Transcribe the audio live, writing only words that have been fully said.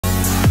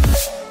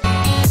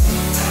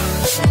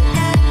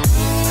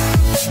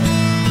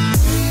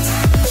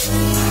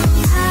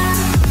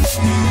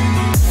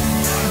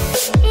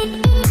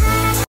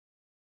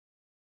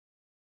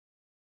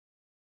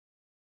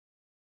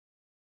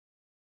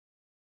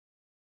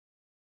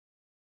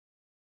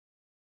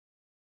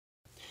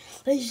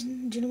Ladies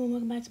and gentlemen,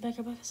 welcome back to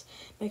Backup Podcast.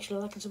 Make sure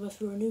to like and subscribe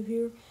if you are new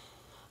here.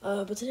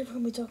 But today we're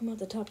going to be talking about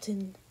the top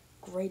 10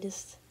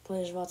 greatest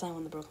players of all time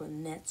on the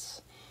Brooklyn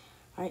Nets.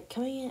 Alright,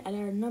 coming in at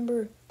our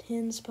number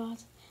 10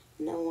 spot,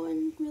 no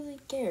one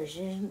really cares.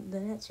 The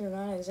Nets are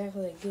not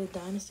exactly a good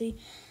dynasty.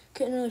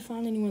 Couldn't really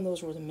find anyone that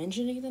was worth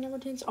mentioning at the number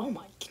 10. Oh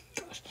my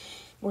gosh,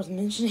 worth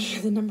mentioning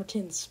at the number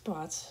 10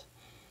 spots.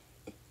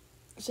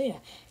 So yeah,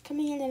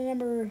 coming in at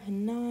number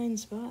 9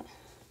 spot,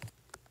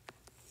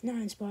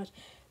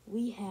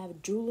 we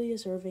have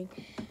Julius Erving,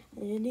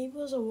 and he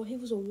was a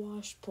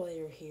washed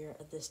player here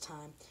at this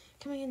time.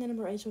 Coming in at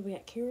number 8 spot, we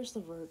got Caris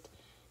LeVert.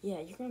 Yeah,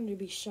 you're going to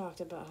be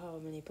shocked about how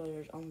many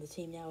players on the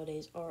team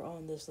nowadays are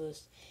on this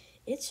list.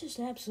 It's just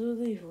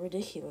absolutely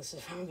ridiculous,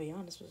 if I'm going to be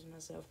honest with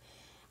myself.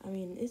 I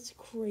mean, it's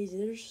crazy.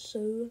 There's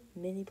so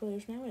many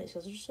players nowadays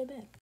because they're just so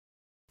bad.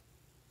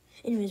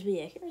 Anyways, but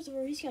yeah, Caris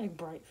LeVert, he's got a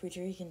bright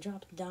future. He can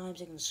drop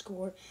dimes, he can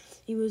score.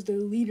 He was their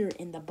leader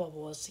in the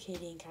bubble, as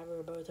KD and Kyrie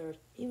were both hurt.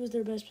 He was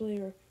their best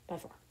player by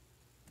far.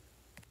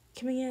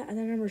 Coming in at the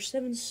number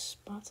 7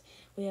 spot,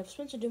 we have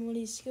Spencer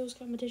Dinwiddie, skills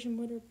competition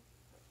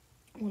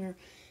winner.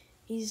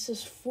 He's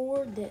this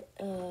forward that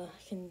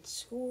can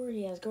score.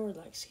 He has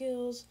guard-like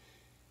skills,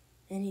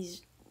 and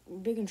he's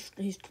big and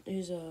he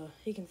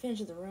can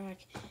finish at the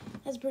rack.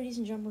 Has a pretty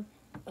decent jumper.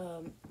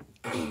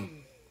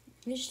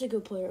 He's just a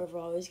good player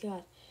overall.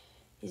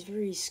 He's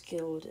very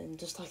skilled, and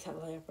just like that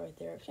layup right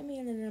there. Coming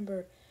in at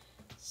number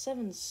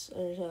 6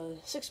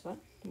 spot,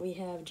 we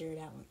have Jared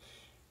Allen.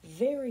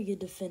 Very good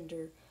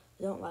defender.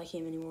 I don't like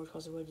him anymore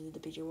because of what he did to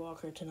PJ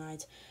Walker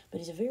tonight. But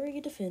he's a very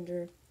good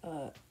defender,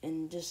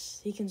 and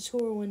just he can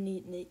score when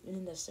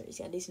necessary. He's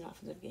got a decent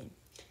offensive game,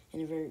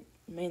 and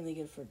mainly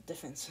good for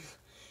defense.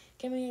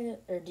 Coming in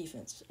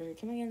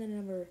at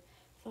number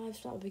 5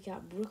 spot, we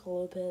got Brook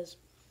Lopez.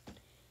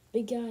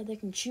 Big guy that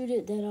can shoot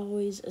it, that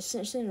always, a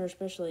center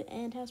especially,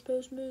 and has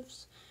post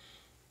moves.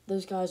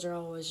 Those guys are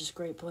always just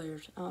great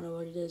players. I don't know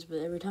what it is, but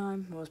every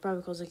time, well, it's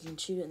probably because they can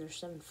shoot it and they're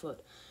 7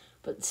 foot.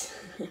 But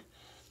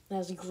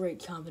that's a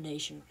great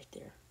combination right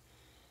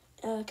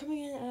there.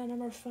 Coming in at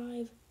number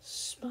 5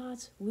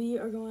 spot, we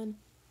are going,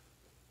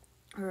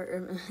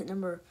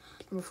 number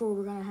 4,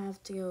 we're going to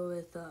have to go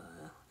with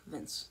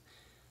Vince.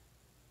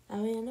 I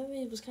mean, I know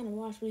he was kind of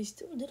washed, but he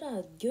still did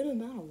a good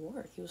amount of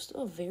work. He was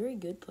still a very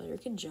good player.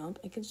 Could jump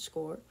and could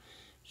score,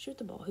 shoot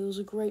the ball. He was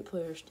a great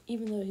player,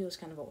 even though he was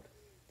kind of old.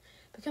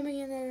 But coming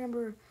in at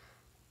number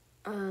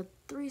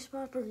 3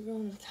 spot, we're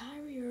going with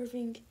Kyrie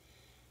Irving.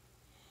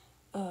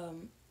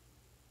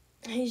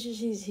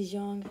 He's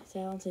young,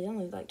 talented. He's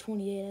only like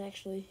 28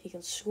 actually. He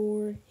can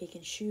score. He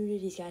can shoot it.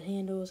 He's got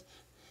handles.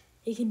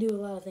 He can do a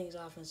lot of things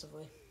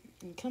offensively.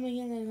 And coming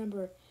in at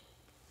number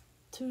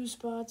 2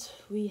 spot,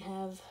 we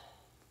have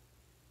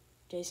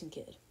Jason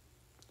Kidd.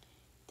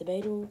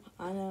 Debatable,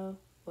 I know.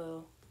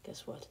 Well,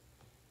 guess what?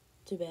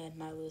 Too bad,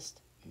 my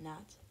list,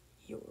 not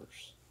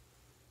yours.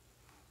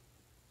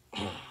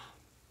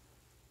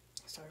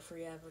 Sorry,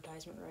 free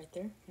advertisement right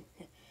there.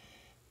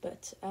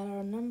 But at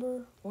our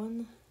number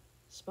 1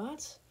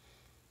 spot,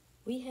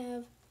 we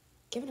have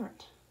Kevin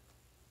Durant.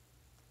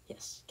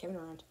 Yes, Kevin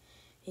Durant.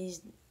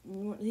 He's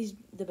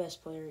the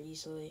best player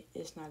easily.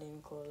 It's not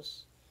even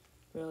close.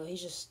 Really,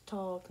 he's just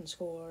tall, can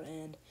score,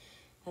 and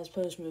has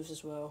post moves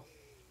as well.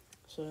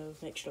 So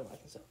make sure to like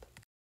and sub.